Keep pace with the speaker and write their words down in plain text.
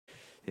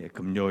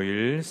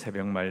금요일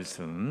새벽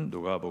말씀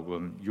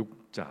누가복음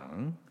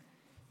 6장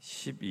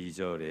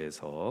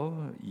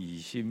 12절에서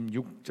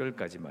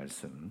 26절까지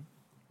말씀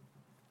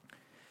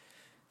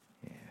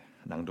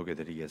낭독해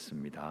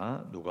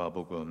드리겠습니다.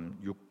 누가복음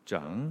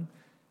 6장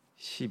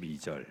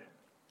 12절.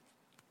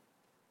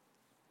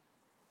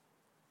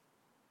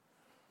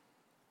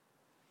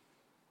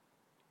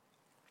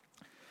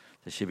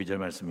 12절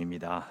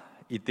말씀입니다.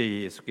 이때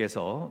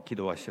예수께서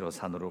기도하시러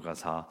산으로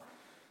가사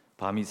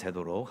밤이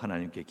새도록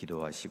하나님께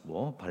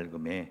기도하시고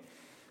밝음에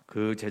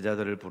그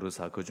제자들을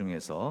부르사 그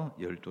중에서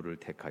 12를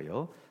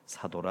택하여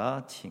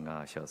사도라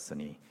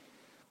칭하셨으니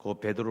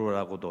곧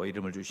베드로라고도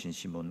이름을 주신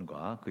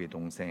시몬과 그의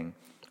동생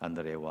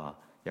안드레와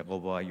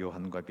야고보와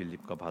요한과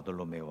빌립과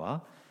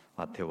바돌로메와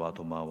마테와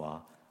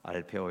도마와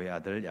알페오의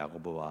아들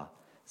야고보와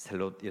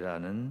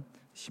셀롯이라는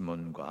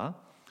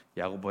시몬과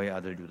야고보의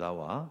아들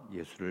유다와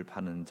예수를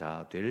파는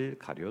자 될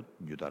가룟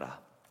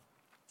유다라.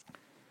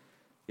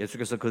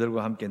 예수께서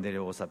그들과 함께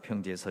내려오사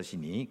평지에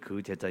서시니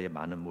그 제자의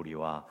많은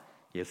무리와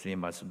예수님의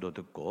말씀도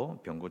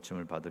듣고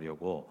병고침을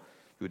받으려고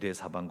유대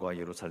사방과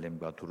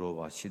예루살렘과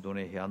두로와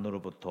시돈의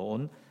해안으로부터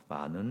온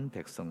많은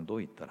백성도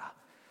있더라.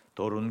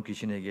 더러운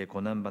귀신에게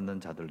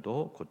고난받는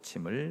자들도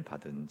고침을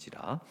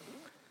받은지라.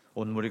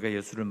 온 무리가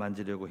예수를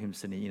만지려고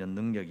힘쓰니 이는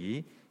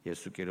능력이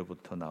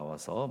예수께로부터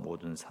나와서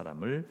모든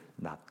사람을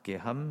낫게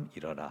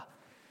함이러라.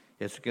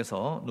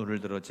 예수께서 눈을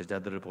들어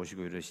제자들을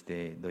보시고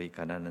이르시되 너희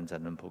가난한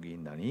자는 복이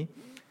있나니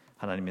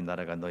하나님의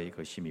나라가 너희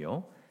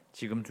것이며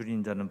지금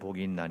줄인 자는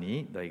복이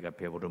있나니 너희가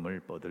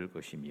배부름을 얻을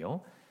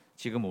것이며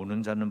지금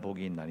우는 자는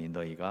복이 있나니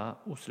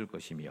너희가 웃을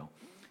것이며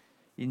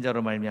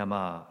인자로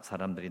말미암아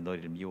사람들이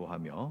너희를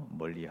미워하며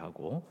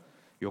멀리하고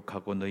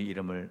욕하고 너희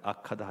이름을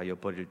악하다 하여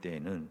버릴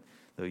때에는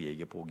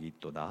너희에게 복이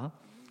있도다.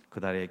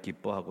 그날에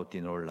기뻐하고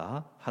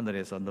뛰놀라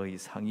하늘에서 너희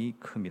상이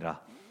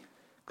큼이라.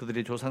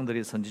 그들의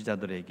조상들이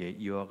선지자들에게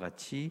이와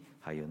같이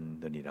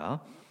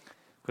하였느니라.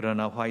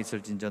 그러나 화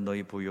있을진저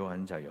너희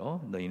부요한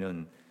자여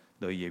너희는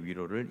너희의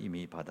위로를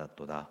이미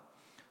받았도다.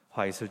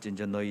 화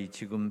있을진저 너희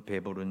지금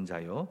배부른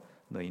자여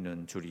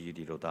너희는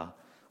줄이리로다.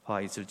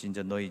 화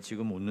있을진저 너희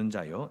지금 웃는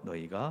자여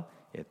너희가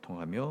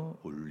애통하며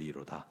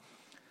울리로다.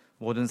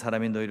 모든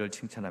사람이 너희를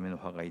칭찬하면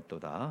화가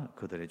있도다.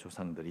 그들의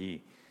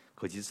조상들이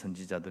거짓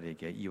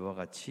선지자들에게 이와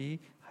같이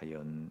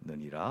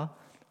하였느니라.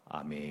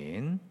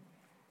 아멘.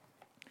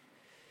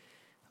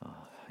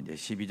 이제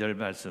 12절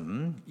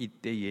말씀,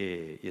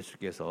 이때에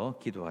예수께서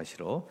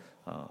기도하시러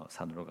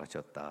산으로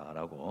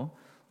가셨다라고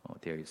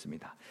되어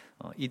있습니다.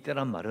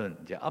 이때란 말은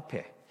이제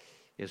앞에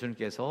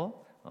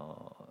예수님께서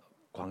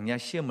광야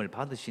시험을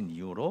받으신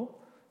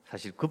이후로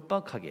사실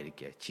급박하게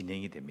이렇게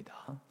진행이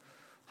됩니다.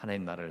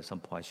 하나님 나라를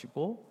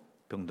선포하시고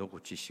병도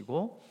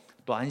고치시고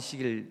또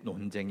안식일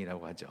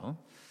논쟁이라고 하죠.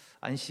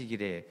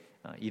 안식일에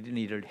이런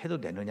일을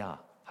해도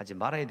되느냐 하지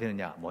말아야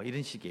되느냐 뭐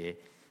이런 식의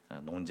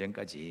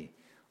논쟁까지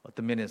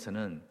어떤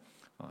면에서는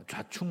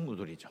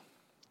좌충우돌이죠.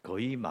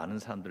 거의 많은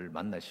사람들을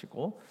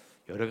만나시고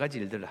여러 가지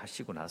일들을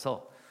하시고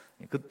나서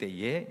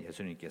그때에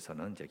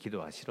예수님께서는 이제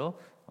기도하시러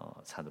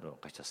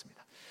산으로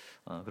가셨습니다.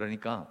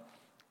 그러니까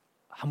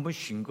한 번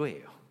쉰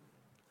거예요.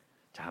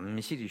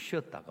 잠시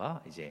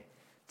쉬었다가 이제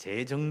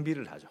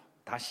재정비를 하죠.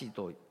 다시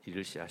또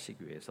일을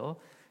시작하시기 위해서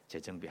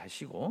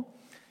재정비하시고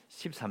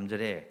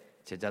 13절에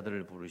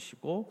제자들을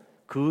부르시고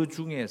그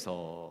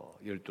중에서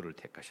 12를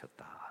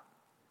택하셨다.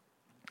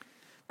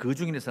 그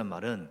중에서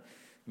말은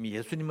이미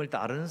예수님을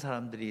따르는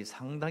사람들이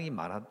상당히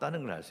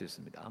많았다는 걸 알 수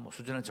있습니다. 뭐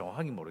수준은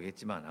정확하게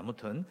모르겠지만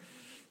아무튼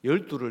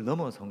 12를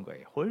넘어선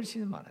거예요.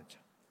 훨씬 많았죠.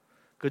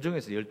 그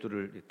중에서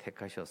 12를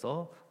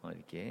택하셔서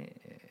이렇게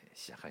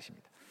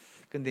시작하십니다.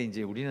 근데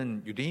이제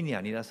우리는 유대인이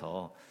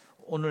아니라서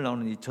오늘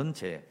나오는 이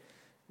전체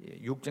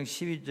 6장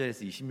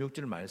 12절에서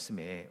 26절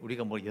말씀에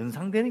우리가 뭐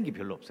연상되는 게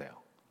별로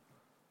없어요.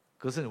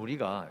 그것은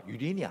우리가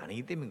유대인이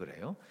아니기 때문에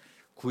그래요.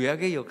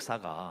 구약의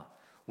역사가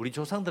우리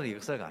조상들의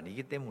역사가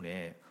아니기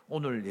때문에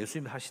오늘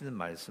예수님 하시는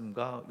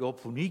말씀과 이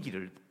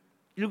분위기를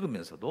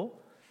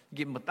읽으면서도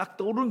이게 뭐 딱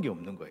떠오르는 게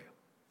없는 거예요.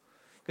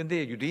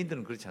 근데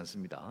유대인들은 그렇지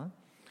않습니다.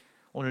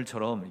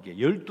 오늘처럼 이게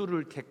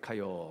 12를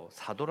택하여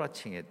사도라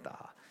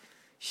칭했다.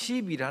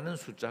 10이라는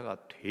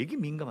숫자가 되게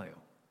민감해요.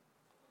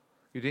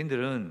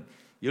 유대인들은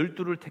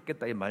 12를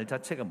택했다 이 말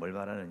자체가 뭘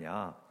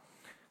말하느냐?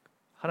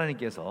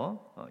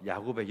 하나님께서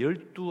야곱의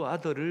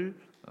 12아들을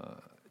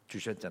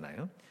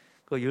주셨잖아요.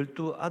 그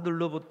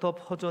 12아들로부터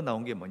퍼져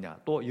나온 게 뭐냐?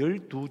 또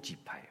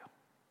 12지파예요.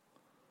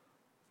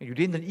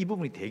 유대인들은 이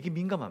부분이 되게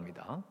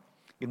민감합니다.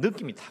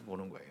 느낌이 탁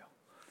오는 거예요.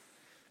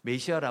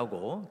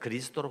 메시아라고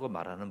그리스도라고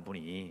말하는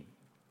분이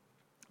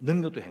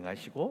능력도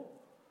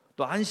행하시고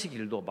또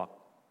안식일도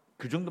막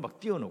그 정도 막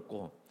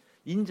띄워놓고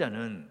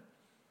인자는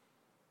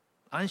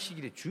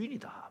안식일의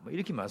주인이다 뭐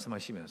이렇게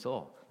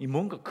말씀하시면서 이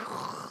뭔가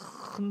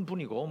큰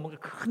분이고 뭔가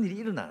큰 일이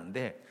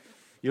일어나는데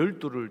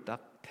 12를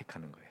딱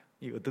택하는 거예요.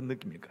 이게 어떤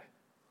느낌일까요?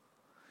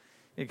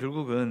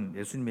 결국은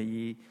예수님의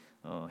이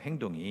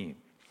행동이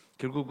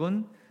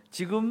결국은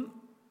지금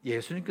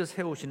예수님께서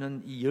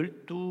세우시는 이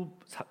 12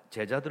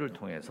 제자들을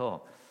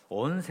통해서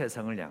온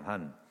세상을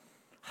향한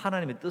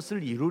하나님의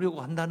뜻을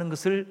이루려고 한다는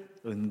것을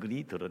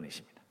은근히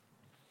드러내십니다.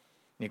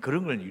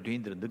 그런 걸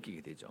유대인들은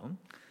느끼게 되죠.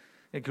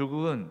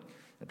 결국은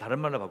다른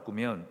말로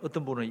바꾸면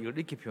어떤 분은 이걸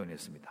이렇게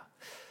표현했습니다.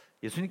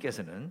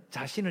 예수님께서는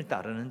자신을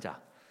따르는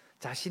자,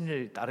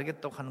 자신을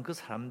따르겠다고 하는 그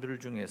사람들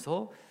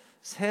중에서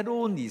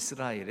새로운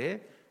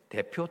이스라엘의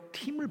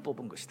대표팀을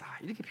뽑은 것이다,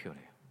 이렇게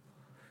표현해요.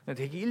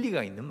 되게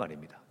일리가 있는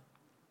말입니다.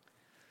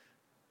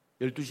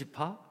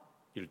 12지파,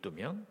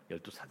 12명,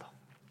 12사도.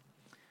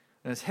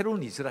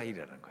 새로운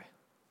이스라엘이라는 거예요.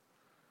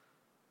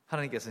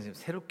 하나님께서는 지금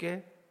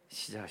새롭게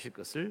시작하실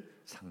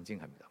것을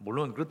상징합니다.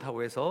 물론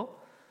그렇다고 해서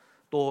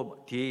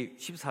또 뒤에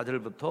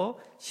 14절부터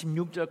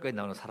 16절까지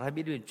나오는 사람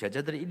이름,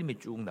 제자들의 이름이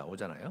쭉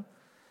나오잖아요.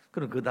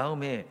 그럼 그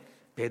다음에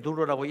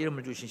베드로라고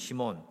이름을 주신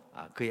시몬,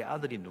 그의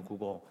아들이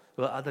누구고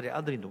그 아들의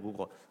아들이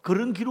누구고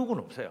그런 기록은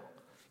없어요.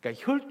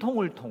 그러니까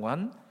혈통을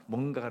통한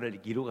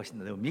뭔가를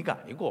기록하신다는 의미가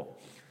아니고,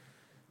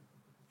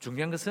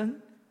 중요한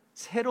것은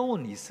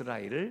새로운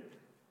이스라엘을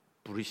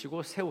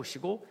부르시고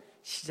세우시고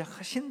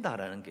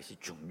시작하신다라는 것이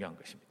중요한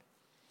것입니다.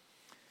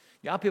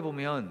 앞에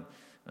보면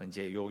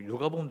이제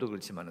요가복음도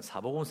그렇지만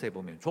사복음서에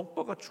보면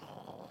족보가 쭉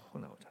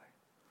나오잖아요.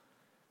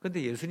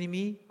 그런데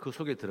예수님이 그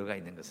속에 들어가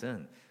있는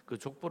것은 그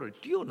족보를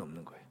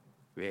뛰어넘는 거예요.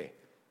 왜?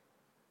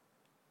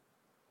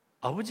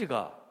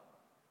 아버지가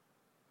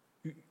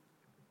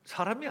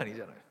사람이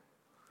아니잖아요.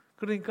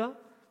 그러니까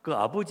그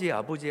아버지의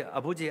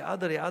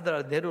아들의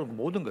아들 내려오는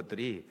모든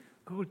것들이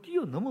그걸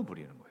뛰어넘어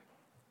버리는 거예요.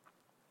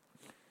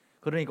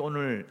 그러니까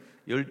오늘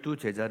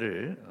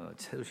 12제자를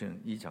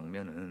세우시는 이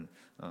장면은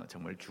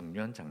정말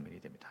중요한 장면이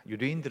됩니다.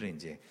 유대인들은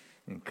이제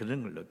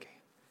그런 걸 느껴요.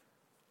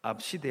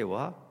 앞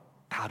시대와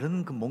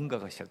다른 그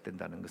뭔가가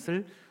시작된다는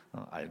것을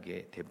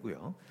알게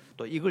되고요.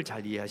 또 이걸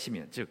잘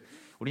이해하시면, 즉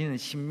우리는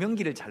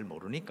신명기를 잘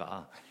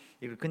모르니까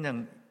이걸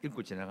그냥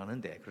읽고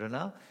지나가는데,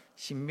 그러나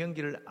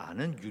신명기를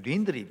아는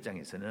유대인들의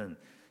입장에서는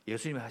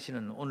예수님이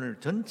하시는 오늘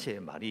전체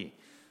말이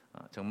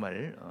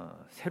정말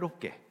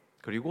새롭게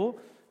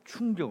그리고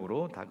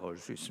충격으로 다가올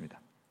수 있습니다.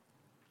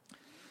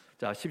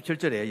 자,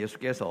 17절에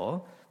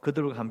예수께서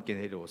그들과 함께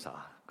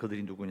내려오사,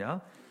 그들이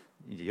누구냐?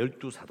 이제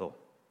 12사도,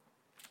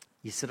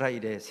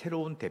 이스라엘의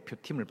새로운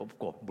대표팀을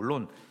뽑고,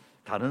 물론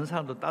다른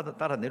사람도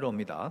따라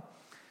내려옵니다.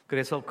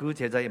 그래서 그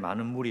제자의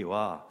많은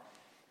무리와,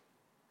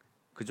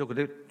 그죠?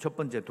 근데 첫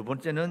번째, 두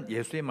번째는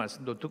예수의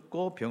말씀도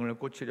듣고 병을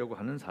고치려고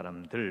하는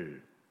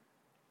사람들이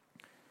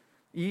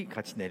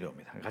같이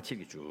내려옵니다. 같이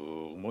이렇게 쭉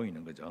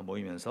모이는 거죠.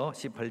 모이면서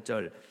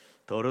 18절,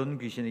 더러운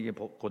귀신에게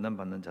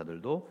고난받는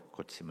자들도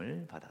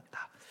고침을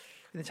받았다.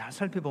 근데 잘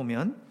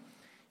살펴보면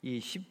이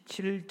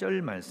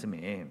 17절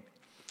말씀에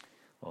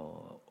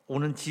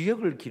오는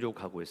지역을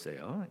기록하고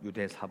있어요.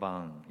 유대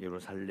사방,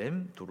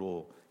 예루살렘,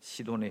 두로,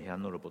 시돈의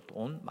해안으로부터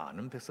온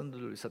많은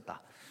백성들도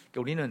있었다.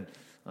 그러니까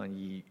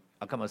우리는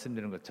아까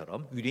말씀드린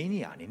것처럼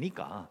유대인이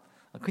아니니까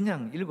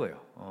그냥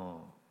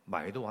읽어요.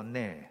 많이도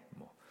왔네,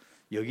 뭐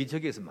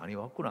여기저기에서 많이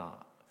왔구나.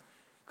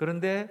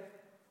 그런데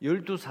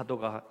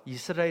 12사도가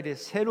이스라엘의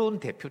새로운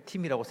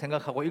대표팀이라고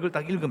생각하고 이걸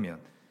딱 읽으면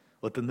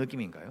어떤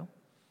느낌인가요?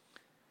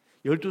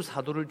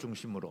 12사도를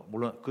중심으로,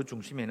 물론 그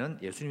중심에는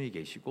예수님이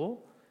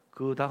계시고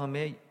그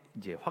다음에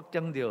이제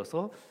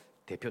확장되어서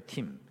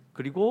대표팀,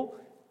 그리고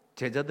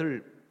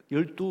제자들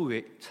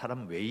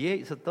 12사람 외에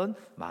있었던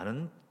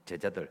많은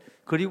제자들,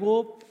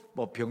 그리고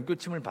뭐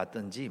병교침을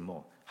받든지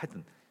뭐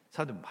하여튼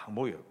사람들 막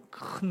모여요.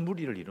 큰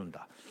무리를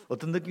이룬다.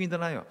 어떤 느낌이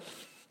드나요?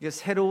 이게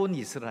새로운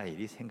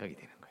이스라엘이 생각이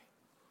되는 거예요.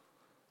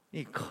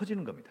 이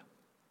커지는 겁니다.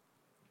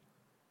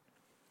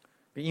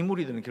 이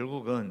무리들은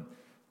결국은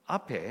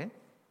앞에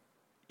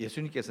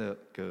예수님께서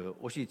그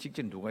오시기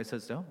직전에 누가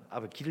있었어요?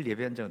 앞에 길을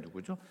예배한 자가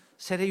누구죠?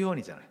 세례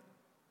요한이잖아요.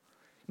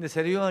 근데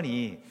세례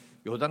요한이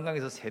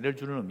요단강에서 세례를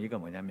주는 의미가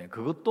뭐냐면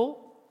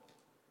그것도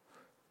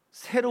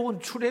새로운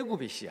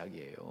출애굽의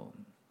시작이에요.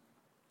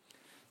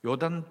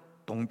 요단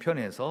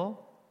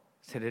동편에서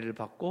세례를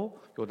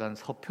받고 요단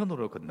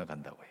서편으로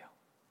건너간다고 해요.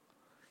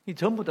 이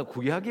전부 다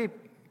구약의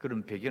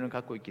그런 배경을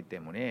갖고 있기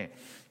때문에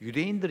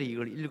유대인들이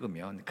이걸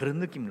읽으면 그런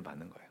느낌을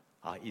받는 거예요.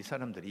 아, 이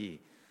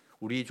사람들이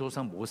우리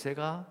조상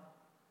모세가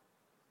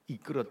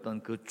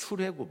이끌었던 그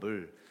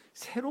출애굽을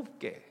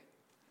새롭게,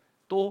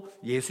 또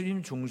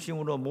예수님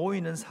중심으로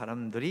모이는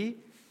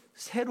사람들이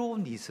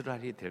새로운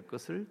이스라엘이 될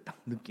것을 딱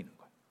느끼는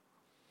거예요.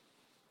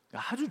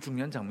 아주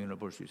중요한 장면을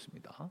볼 수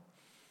있습니다.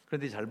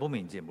 그런데 잘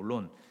보면 이제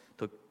물론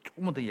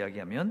조금 더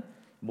이야기하면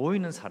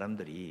모이는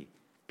사람들이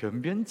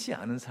변변치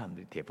않은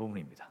사람들이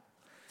대부분입니다.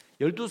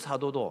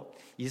 12사도도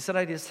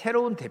이스라엘의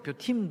새로운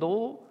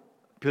대표팀도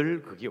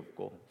별 그게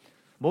없고,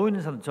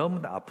 모이는 사람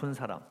전부 다 아픈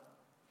사람,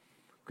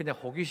 그냥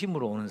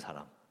호기심으로 오는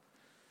사람,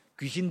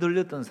 귀신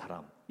들렸던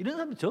사람, 이런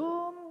사람들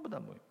전부 다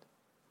모입니다.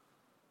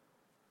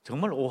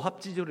 정말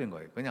오합지졸인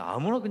거예요. 그냥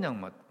아무나 그냥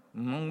막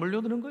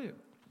몰려드는 거예요.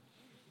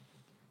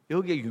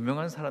 여기에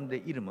유명한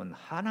사람들의 이름은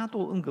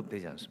하나도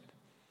언급되지 않습니다.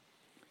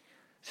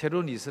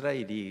 새로운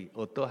이스라엘이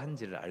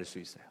어떠한지를 알 수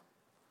있어요.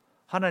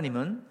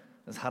 하나님은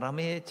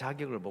사람의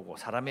자격을 보고,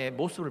 사람의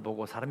모습을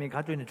보고, 사람이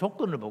가지고 있는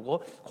조건을 보고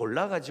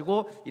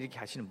골라가지고 이렇게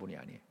하시는 분이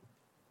아니에요.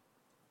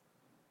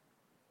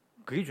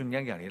 그게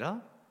중요한 게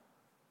아니라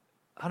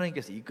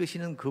하나님께서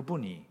이끄시는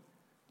그분이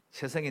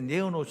세상에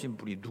내어놓으신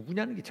분이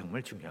누구냐는 게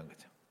정말 중요한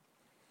거죠.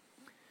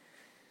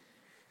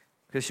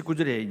 그래서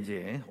 19절에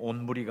이제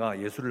온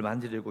무리가 예수를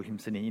만지려고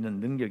힘쓰니 이는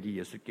능력이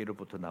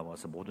예수께로부터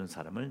나와서 모든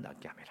사람을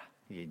낫게 함이라.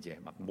 이게 이제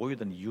막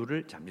모이던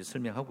이유를 잠시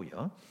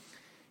설명하고요.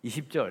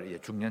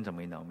 20절 중요한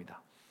장면이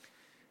나옵니다.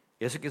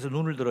 예수께서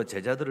눈을 들어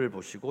제자들을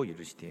보시고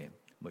이르시되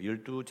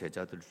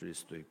 12제자들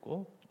수도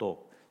있고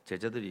또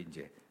제자들이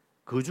이제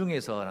그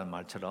중에서라는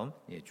말처럼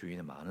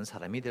주위에 많은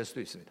사람이 될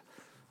수도 있습니다.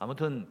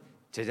 아무튼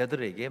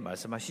제자들에게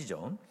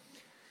말씀하시죠.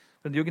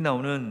 그런데 여기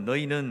나오는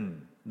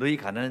너희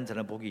가난한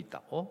자는 복이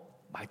있다.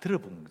 많이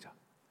들어본 거죠.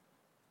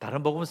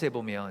 다른 복음서에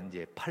보면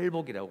이제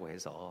팔복이라고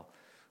해서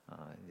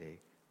이제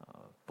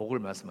복을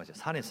말씀하셔.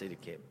 산에서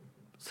이렇게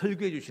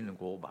설교해 주시는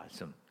그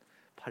말씀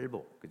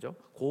팔복, 그죠?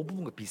 그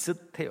부분과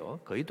비슷해요.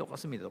 거의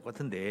똑같습니다.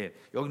 똑같은데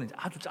여기는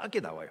아주 짧게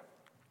나와요.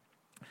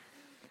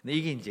 근데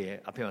이게 이제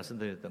앞에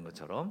말씀드렸던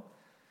것처럼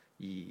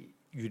이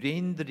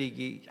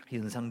유대인들에게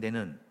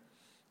연상되는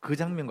그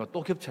장면과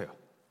또 겹쳐요.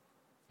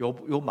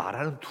 요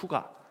말하는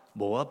투가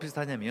뭐와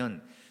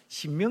비슷하냐면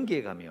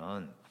신명기에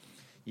가면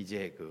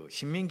이제 그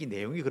신명기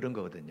내용이 그런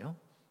거거든요.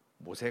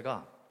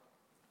 모세가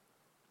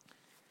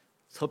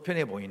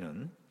서편에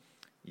보이는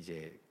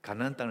이제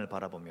가나안 땅을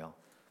바라보며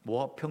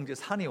모압 평지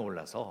산에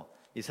올라서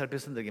이스라엘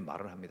백성들에게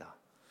말을 합니다.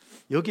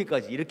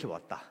 여기까지 이렇게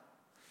왔다.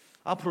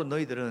 앞으로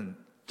너희들은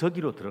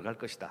저기로 들어갈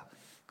것이다.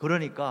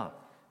 그러니까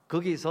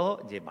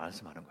거기서 이제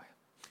말씀하는 거예요.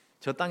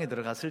 저 땅에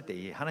들어갔을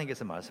때에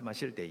하나님께서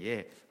말씀하실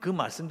때에 그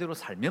말씀대로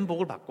살면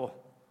복을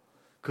받고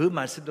그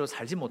말씀대로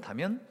살지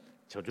못하면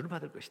저주를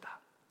받을 것이다.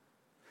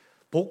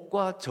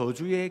 복과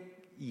저주의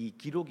이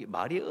기록이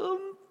말이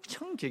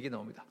엄청 길게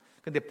나옵니다.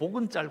 근데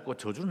복은 짧고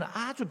저주는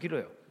아주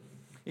길어요.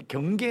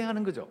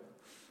 경계하는 거죠.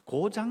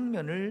 그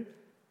장면을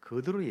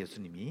그대로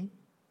예수님이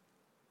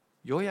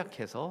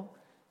요약해서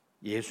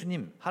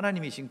예수님,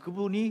 하나님이신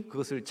그분이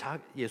그것을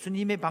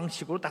예수님의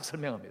방식으로 딱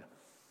설명합니다.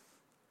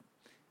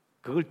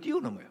 그걸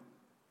뛰어넘어요.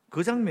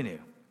 그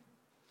장면이에요.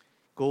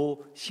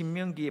 그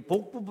신명기의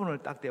복 부분을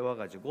딱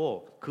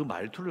떼와가지고 그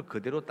말투를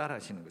그대로 따라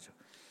하시는 거죠.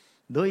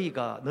 너희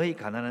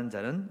가난한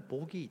자는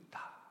복이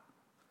있다.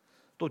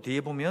 또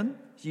뒤에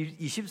보면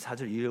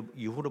 24절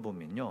이후로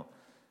보면요,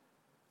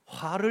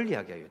 화를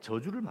이야기해요.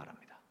 저주를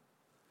말합니다.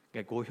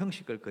 그러니까 그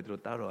형식을 그대로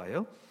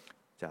따라와요.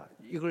 자,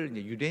 이걸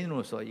이제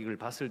유대인으로서 이걸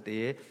봤을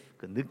때의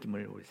그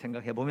느낌을 우리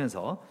생각해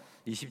보면서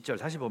 20절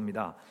다시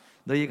봅니다.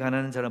 너희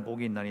가난한 자는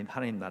복이 있나니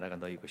하나님 나라가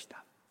너희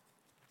것이다.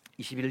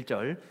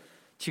 21절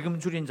지금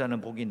줄인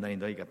자는 복이 있나니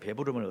너희가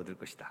배부름을 얻을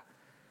것이다.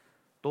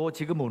 또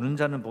지금 우는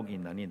자는 복이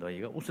있나니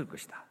너희가 웃을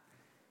것이다.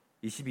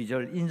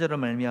 22절 인자로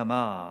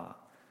말미암아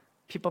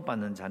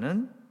핍박받는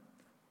자는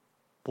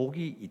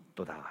복이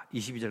있도다.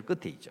 22절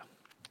끝에 있죠.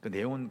 그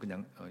내용은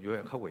그냥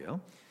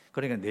요약하고요.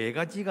 그러니까 네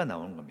가지가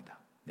나오는 겁니다.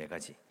 네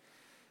가지.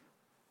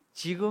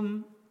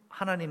 지금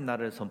하나님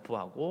나라를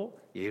선포하고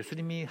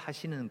예수님이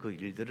하시는 그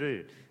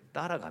일들을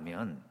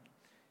따라가면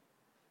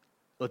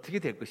어떻게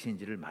될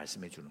것인지를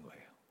말씀해 주는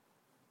거예요.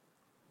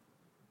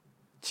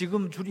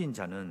 지금 줄인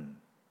자는,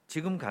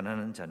 지금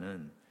가난한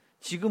자는,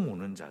 지금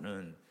우는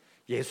자는,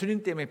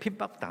 예수님 때문에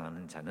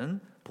핍박당하는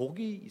자는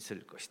복이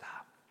있을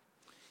것이다.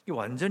 이게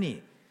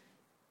완전히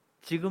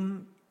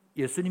지금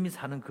예수님이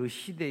사는 그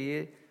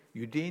시대에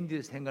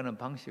유대인들이 생각하는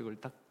방식을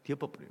딱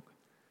덮어버리는 거예요.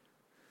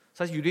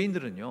 사실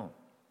유대인들은요,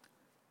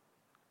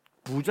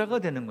 부자가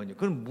되는 건요,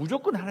 그건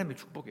무조건 하나님의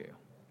축복이에요.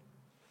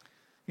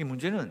 이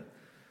문제는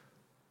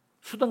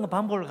수단과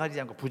방법을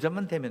가지지 않고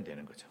부자만 되면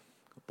되는 거죠.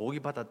 복을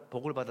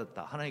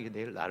받았다,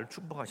 하나님께 나를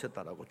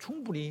축복하셨다라고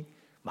충분히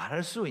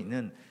말할 수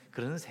있는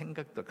그런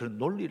생각들, 그런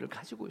논리를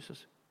가지고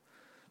있었어요.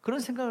 그런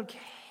생각을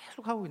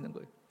계속 하고 있는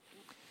거예요.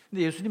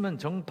 근데 예수님은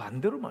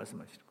정반대로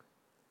말씀하시는 거예요.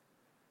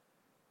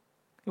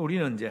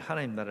 우리는 이제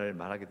하나님 나라를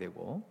말하게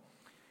되고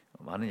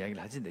많은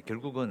이야기를 하시는데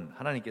결국은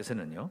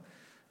하나님께서는요,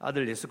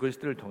 아들 예수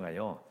그리스도를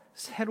통하여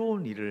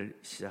새로운 일을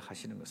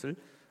시작하시는 것을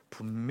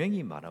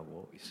분명히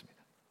말하고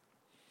있습니다.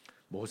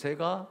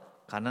 모세가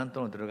가나안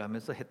땅으로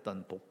들어가면서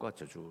했던 복과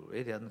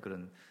저주에 대한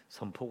그런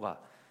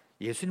선포가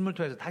예수님을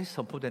통해서 다시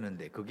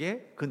선포되는데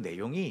그게 그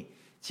내용이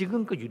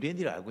지금 그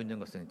유대인들이 알고 있는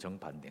것은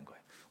정반대인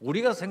거예요.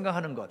 우리가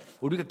생각하는 것,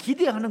 우리가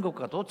기대하는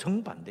것과도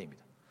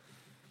정반대입니다.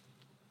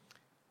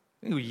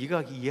 이거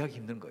이해하기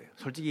힘든 거예요.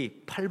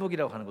 솔직히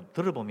팔복이라고 하는 것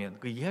들어보면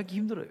그 이해하기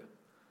힘들어요.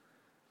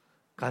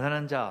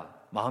 가난한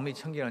자, 마음이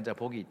청결한 자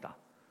복이 있다.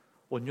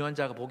 온유한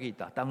자가 복이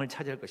있다. 땅을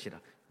차지할 것이라.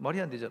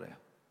 말이 안 되잖아요.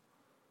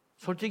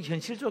 솔직히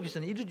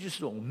현실적으로는 이루어질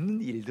수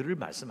없는 일들을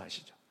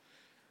말씀하시죠.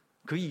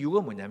 그 이유가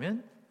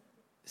뭐냐면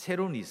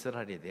새로운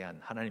이스라엘에 대한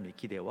하나님의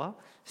기대와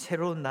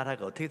새로운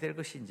나라가 어떻게 될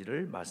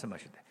것인지를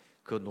말씀하실 때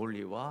그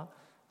논리와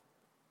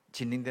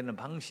진행되는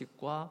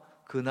방식과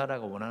그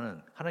나라가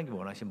원하는, 하나님이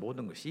원하신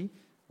모든 것이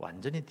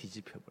완전히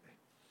뒤집혀버려요.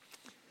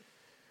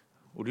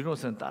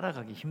 우리로서는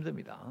따라가기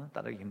힘듭니다.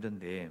 따라가기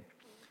힘든데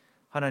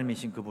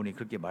하나님이신 그분이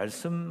그렇게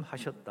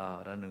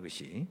말씀하셨다라는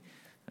것이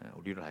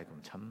우리로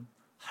하여금 참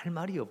할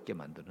말이 없게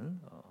만드는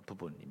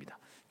부분입니다.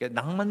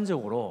 그러니까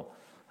낭만적으로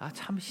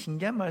참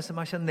신기한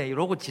말씀하셨네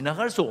이러고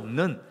지나갈 수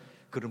없는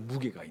그런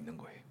무게가 있는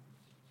거예요.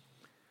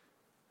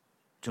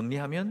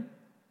 정리하면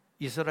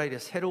이스라엘의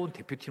새로운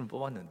대표팀을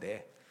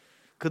뽑았는데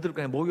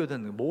그들과에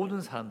모여든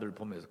모든 사람들을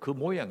보면서 그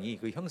모양이,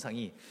 그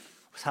형상이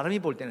사람이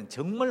볼 때는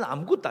정말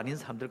아무것도 아닌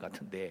사람들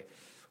같은데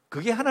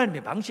그게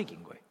하나님의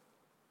방식인 거예요.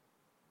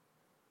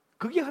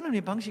 그게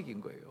하나님의 방식인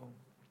거예요.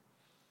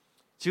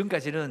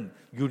 지금까지는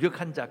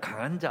유력한 자,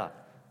 강한 자,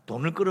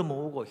 돈을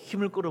끌어모으고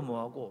힘을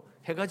끌어모으고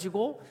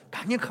해가지고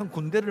강력한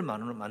군대를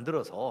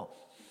만들어서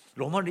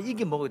로마를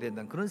이겨먹어야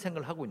된다는 그런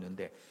생각을 하고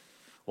있는데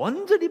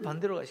완전히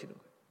반대로 가시는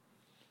거예요.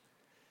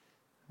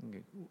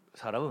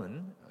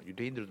 사람은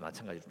유대인들도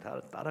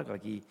마찬가지로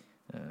따라가기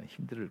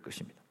힘들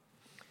것입니다.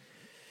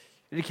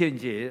 이렇게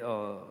이제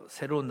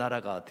새로운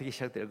나라가 어떻게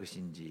시작될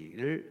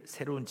것인지를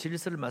새로운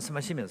질서를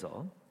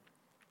말씀하시면서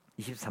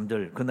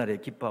 23절 그날에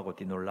기뻐하고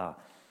뛰놀라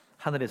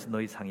하늘에서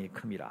너희 상이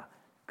큼이라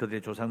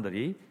그들의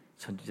조상들이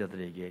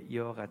선지자들에게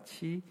이와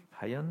같이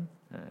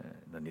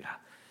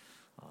하였느니라.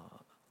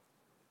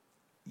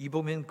 이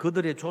보면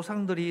그들의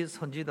조상들이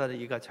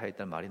선지자들에게 이같이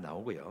하였다는 말이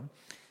나오고요.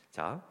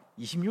 자,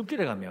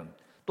 26절에 가면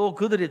또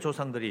그들의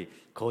조상들이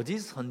거짓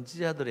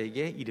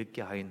선지자들에게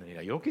이렇게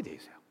하였느니라 이렇게 되어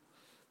있어요.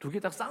 두 개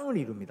딱 쌍을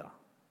이룹니다.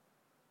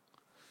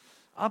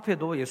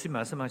 앞에도 예수님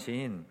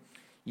말씀하신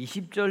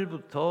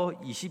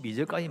 20절부터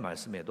 22절까지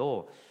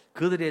말씀에도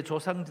그들의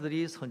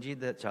조상들이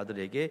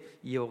선지자들에게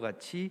이와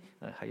같이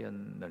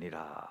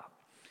하였느니라.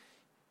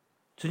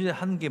 선지자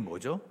한 게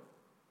뭐죠?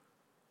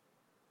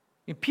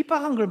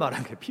 핍박한 걸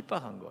말한 거예요.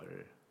 핍박한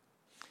걸.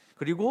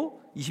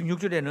 그리고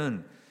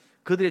 26절에는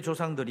그들의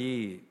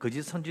조상들이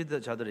거짓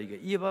선지자들에게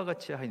이와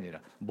같이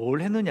하였느니라.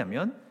 뭘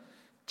했느냐면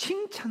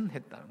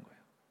칭찬했다는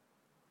거예요.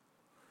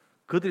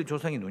 그들의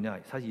조상이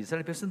누구냐? 사실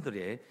이스라엘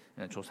백성들의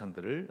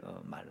조상들을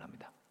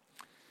말합니다.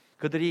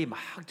 그들이 막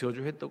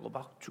저주했다고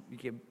막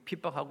이렇게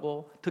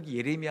핍박하고 특히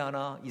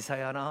예레미야나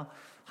이사야나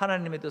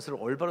하나님의 뜻을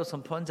올바로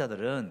선포한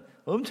자들은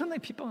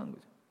엄청나게 핍박한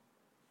거죠.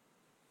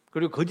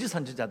 그리고 거짓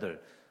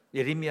선지자들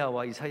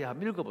예레미야와 이사야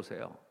한번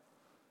읽어보세요.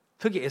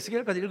 특히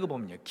에스겔까지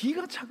읽어보면요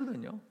기가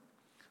차거든요.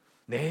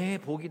 네,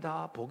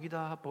 복이다,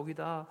 복이다,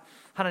 복이다.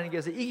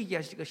 하나님께서 이기게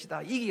하실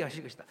것이다, 이기게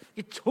하실 것이다.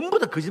 이게 전부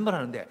다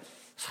거짓말하는데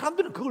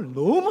사람들은 그걸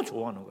너무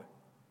좋아하는 거예요.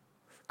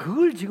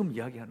 그걸 지금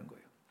이야기하는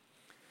거예요.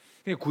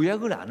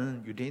 구약을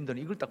아는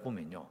유대인들은 이걸 딱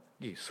보면요,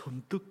 이게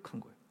섬뜩한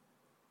거예요.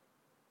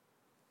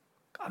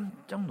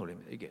 깜짝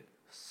놀랍니다. 이게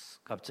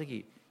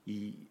갑자기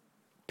이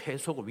폐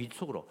속으로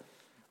윗속으로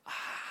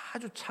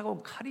아주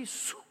차가운 칼이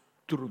쑥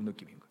들어온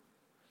느낌인 거예요.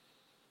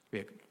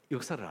 왜?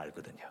 역사를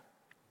알거든요.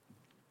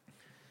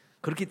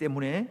 그렇기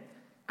때문에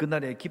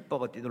그날에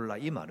기뻐하고 뛰놀라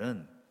이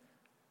말은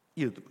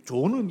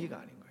좋은 의미가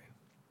아닌 거예요.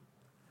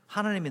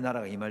 하나님의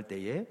나라가 임할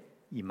때에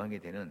임하게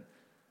되는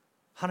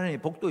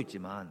하나님의 복도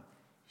있지만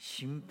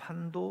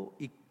심판도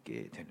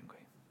있게 되는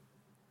거예요.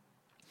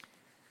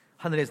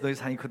 하늘에서 너희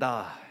상이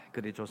크다.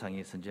 그들의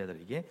조상이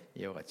선지자들에게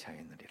이와 같이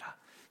하였느니라.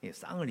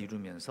 쌍을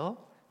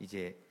이루면서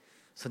이제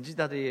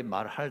선지자들의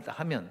말을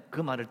하면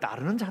그 말을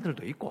따르는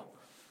자들도 있고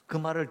그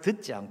말을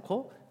듣지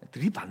않고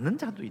들이받는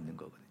자도 있는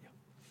거거든요.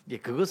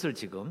 그것을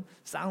지금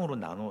쌍으로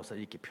나누어서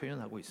이렇게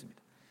표현하고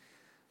있습니다.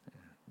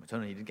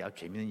 저는 이런 게 아주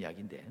재미있는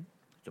이야기인데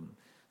좀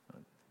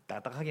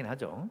딱딱하긴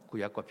하죠.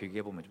 구약과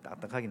비교해 보면 좀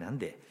딱딱하긴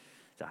한데,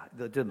 자,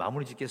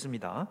 마무리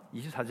짓겠습니다.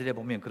 24절에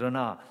보면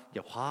그러나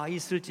화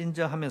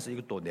있을진저 하면서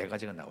이것도 네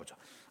가지가 나오죠.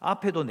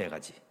 앞에도 네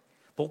가지,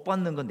 복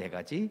받는 건 네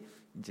가지,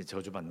 이제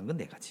저주 받는 건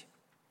네 가지.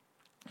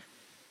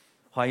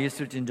 화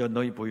있을진저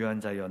너희 부유한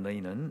자여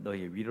너희는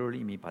너희의 위로를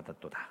이미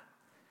받았도다.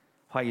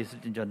 화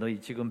있을진저 너희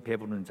지금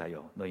배부른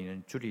자여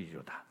너희는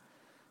줄이리로다.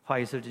 화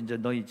있을진저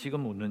너희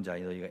지금 웃는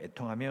자여 너희가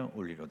애통하며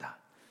울리로다.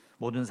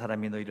 모든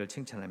사람이 너희를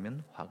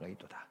칭찬하면 화가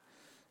있도다.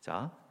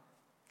 자,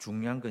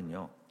 중요한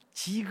건요,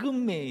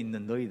 지금에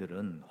있는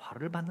너희들은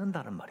화를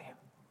받는다는 말이에요.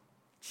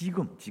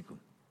 지금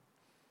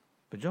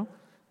그죠?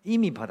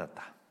 이미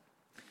받았다.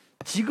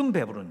 지금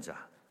배부른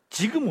자,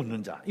 지금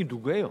웃는 자, 이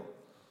누구예요?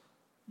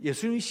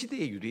 예수님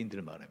시대의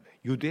유대인들을 말합니다.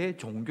 유대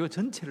종교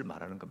전체를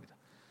말하는 겁니다.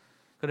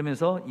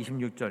 그러면서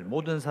 26절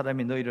모든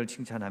사람이 너희를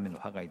칭찬하면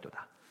화가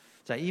있도다.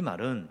 자, 이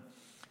말은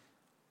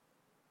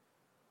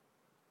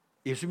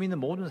예수 믿는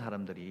모든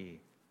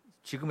사람들이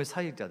지금의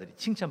사역자들이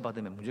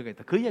칭찬받으면 문제가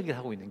있다, 그 이야기를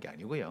하고 있는 게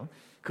아니고요,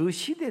 그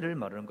시대를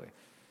말하는 거예요.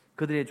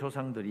 그들의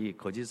조상들이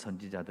거짓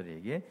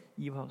선지자들에게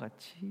이와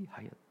같이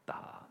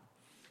하였다.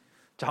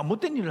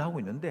 잘못된 일을 하고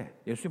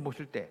있는데 예수님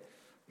보실 때,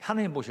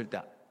 하나님 보실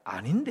때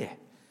아닌데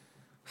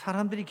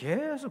사람들이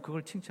계속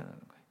그걸 칭찬하는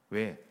거예요.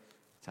 왜?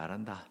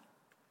 잘한다,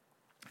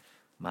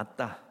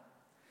 맞다,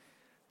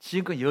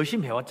 지금껏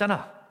열심히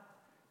해왔잖아,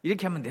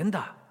 이렇게 하면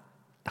된다.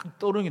 딱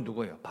떠오르는 게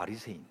누구예요?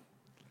 바리새인.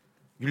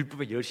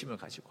 율법의 열심을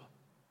가지고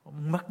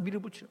막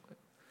밀어붙이는 거예요.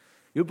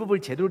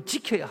 율법을 제대로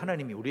지켜야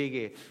하나님이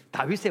우리에게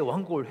다윗의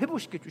왕국을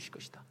회복시켜 주실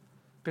것이다.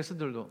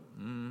 백성들도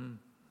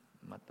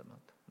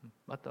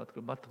맞다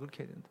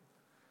그렇게 해야 된다.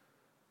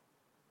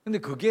 근데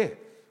그게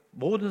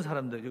모든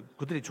사람들,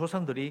 그들의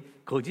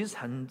조상들이 거짓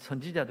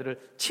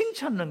선지자들을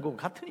칭찬하는 것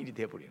같은 일이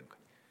되어버리는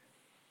거예요.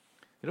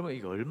 여러분,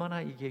 이게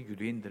얼마나 이게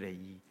유대인들의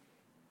이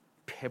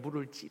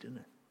폐부를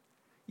찌르는,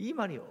 이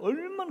말이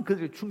얼마나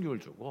그들에게 충격을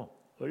주고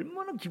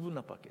얼마나 기분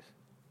나빴겠어요.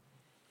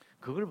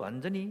 그걸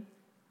완전히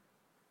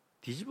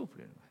뒤집어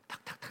버리는 거예요.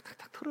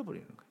 탁탁탁탁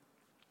털어버리는 거예요.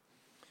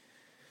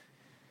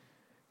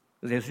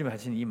 그래서 예수님이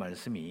하신 이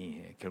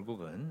말씀이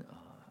결국은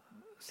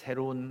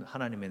새로운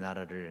하나님의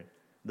나라를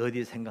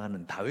너희들이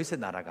생각하는 다윗의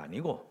나라가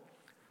아니고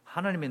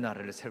하나님의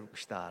나라를 세울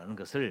것이다라는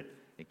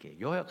것을 이렇게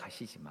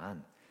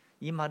요약하시지만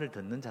이 말을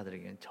듣는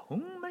자들에게는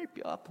정말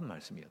뼈아픈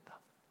말씀이었다.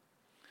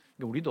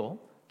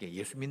 우리도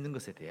예수 믿는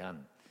것에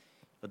대한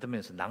어떤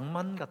면에서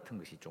낭만 같은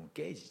것이 좀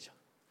깨지죠.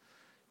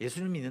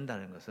 예수를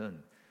믿는다는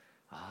것은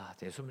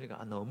예수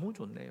믿으니까 너무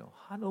좋네요.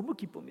 너무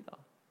기쁩니다.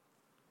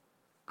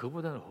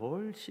 그보다는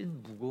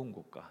훨씬 무거운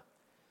것과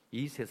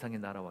이 세상의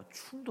나라와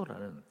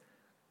충돌하는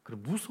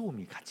그런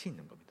무서움이 같이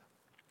있는 겁니다.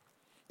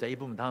 자, 이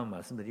부분 다음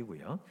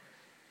말씀드리고요.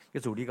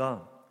 그래서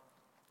우리가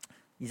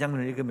이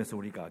장면을 읽으면서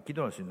우리가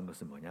기도할 수 있는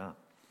것은 뭐냐?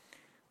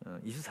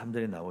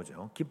 23절에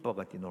나오죠.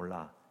 기뻐하고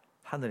뛰놀라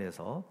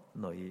하늘에서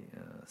너희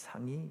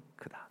상이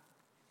크다.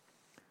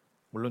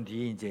 물론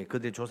뒤에 이제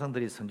그들의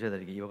조상들이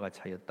선지자들에게 이와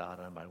같이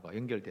하였다라는 말과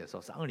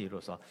연결돼서 쌍을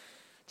이루어서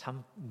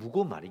참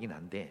무거운 말이긴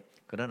한데,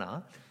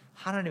 그러나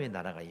하나님의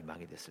나라가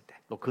임하게 됐을 때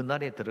또 그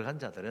나라에 들어간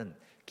자들은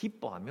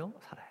기뻐하며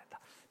살아야 한다.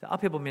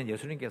 앞에 보면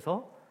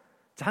예수님께서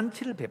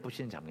잔치를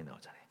베푸시는 장면이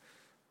나오잖아요.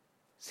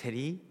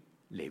 세리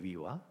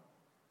레위와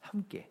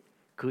함께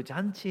그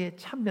잔치에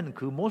참여하는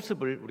그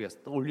모습을 우리가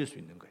떠올릴 수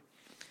있는 거예요.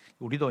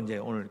 우리도 이제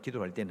오늘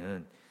기도할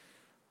때는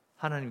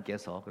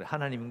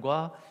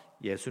하나님과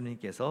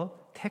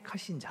예수님께서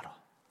택하신 자로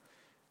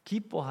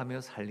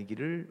기뻐하며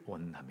살기를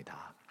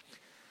원합니다.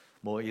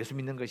 예수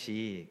믿는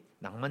것이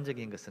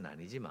낭만적인 것은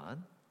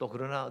아니지만 또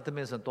그러나 어떤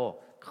면에서는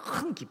또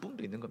큰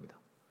기쁨도 있는 겁니다.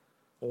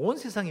 온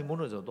세상이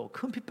무너져도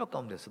큰 핍박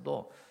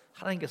가운데서도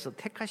하나님께서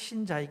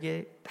택하신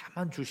자에게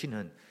다만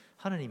주시는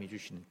하나님이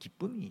주시는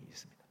기쁨이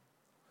있습니다.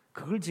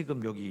 그걸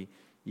지금 여기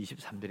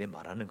 23절에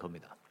말하는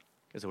겁니다.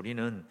 그래서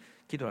우리는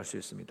기도할 수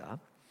있습니다.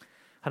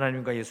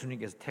 하나님과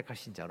예수님께서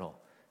택하신 자로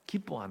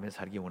기뻐하며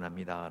살기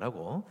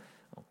원합니다라고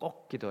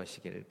꼭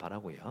기도하시기를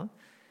바라고요.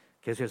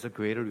 계속해서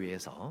교회를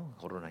위해서,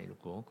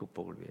 코로나19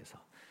 극복을 위해서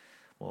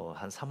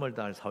한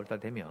 3월달, 4월달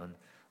되면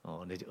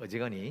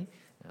어지간히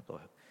또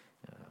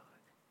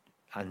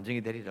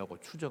안정이 되리라고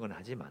추정은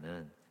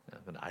하지만은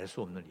그건 알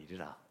수 없는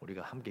일이라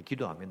우리가 함께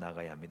기도하며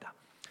나가야 합니다.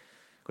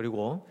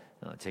 그리고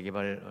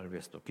재개발을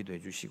위해서도 기도해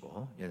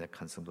주시고,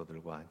 연약한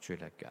성도들과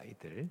주일학교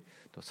아이들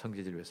또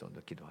성지를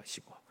위해서도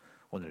기도하시고,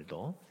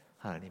 오늘도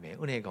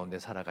하나님의 은혜 가운데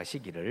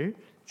살아가시기를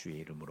주의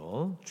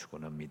이름으로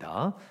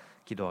축원합니다.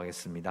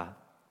 기도하겠습니다.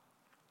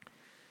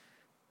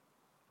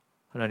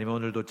 하나님,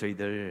 오늘도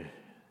저희들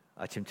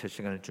아침 첫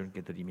시간을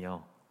주님께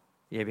드리며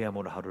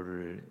예배함으로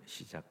하루를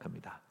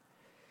시작합니다.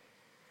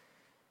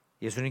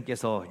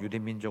 예수님께서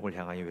유대민족을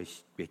향하여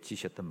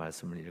외치셨던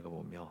말씀을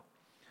읽어보며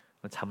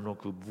참으로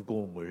그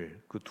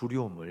무거움을, 그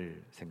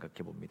두려움을 생각해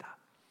봅니다.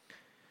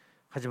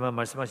 하지만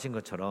말씀하신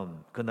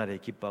것처럼 그날에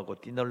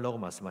기뻐하고 뛰놀라고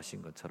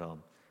말씀하신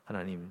것처럼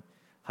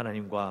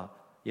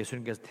하나님과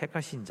예수님께서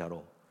택하신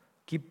자로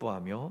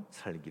기뻐하며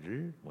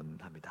살기를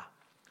원합니다.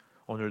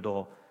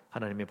 오늘도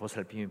하나님의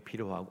보살핌이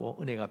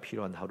필요하고 은혜가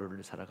필요한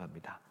하루를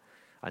살아갑니다.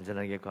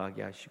 안전하게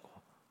가게 하시고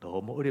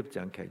너무 어렵지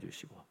않게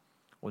해주시고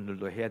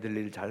오늘도 해야 될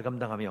일 잘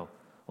감당하며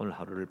오늘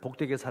하루를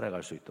복되게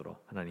살아갈 수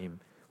있도록 하나님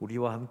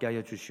우리와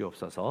함께하여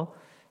주시옵소서.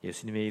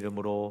 예수님의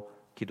이름으로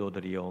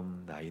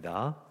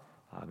기도드리옵나이다.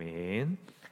 아멘.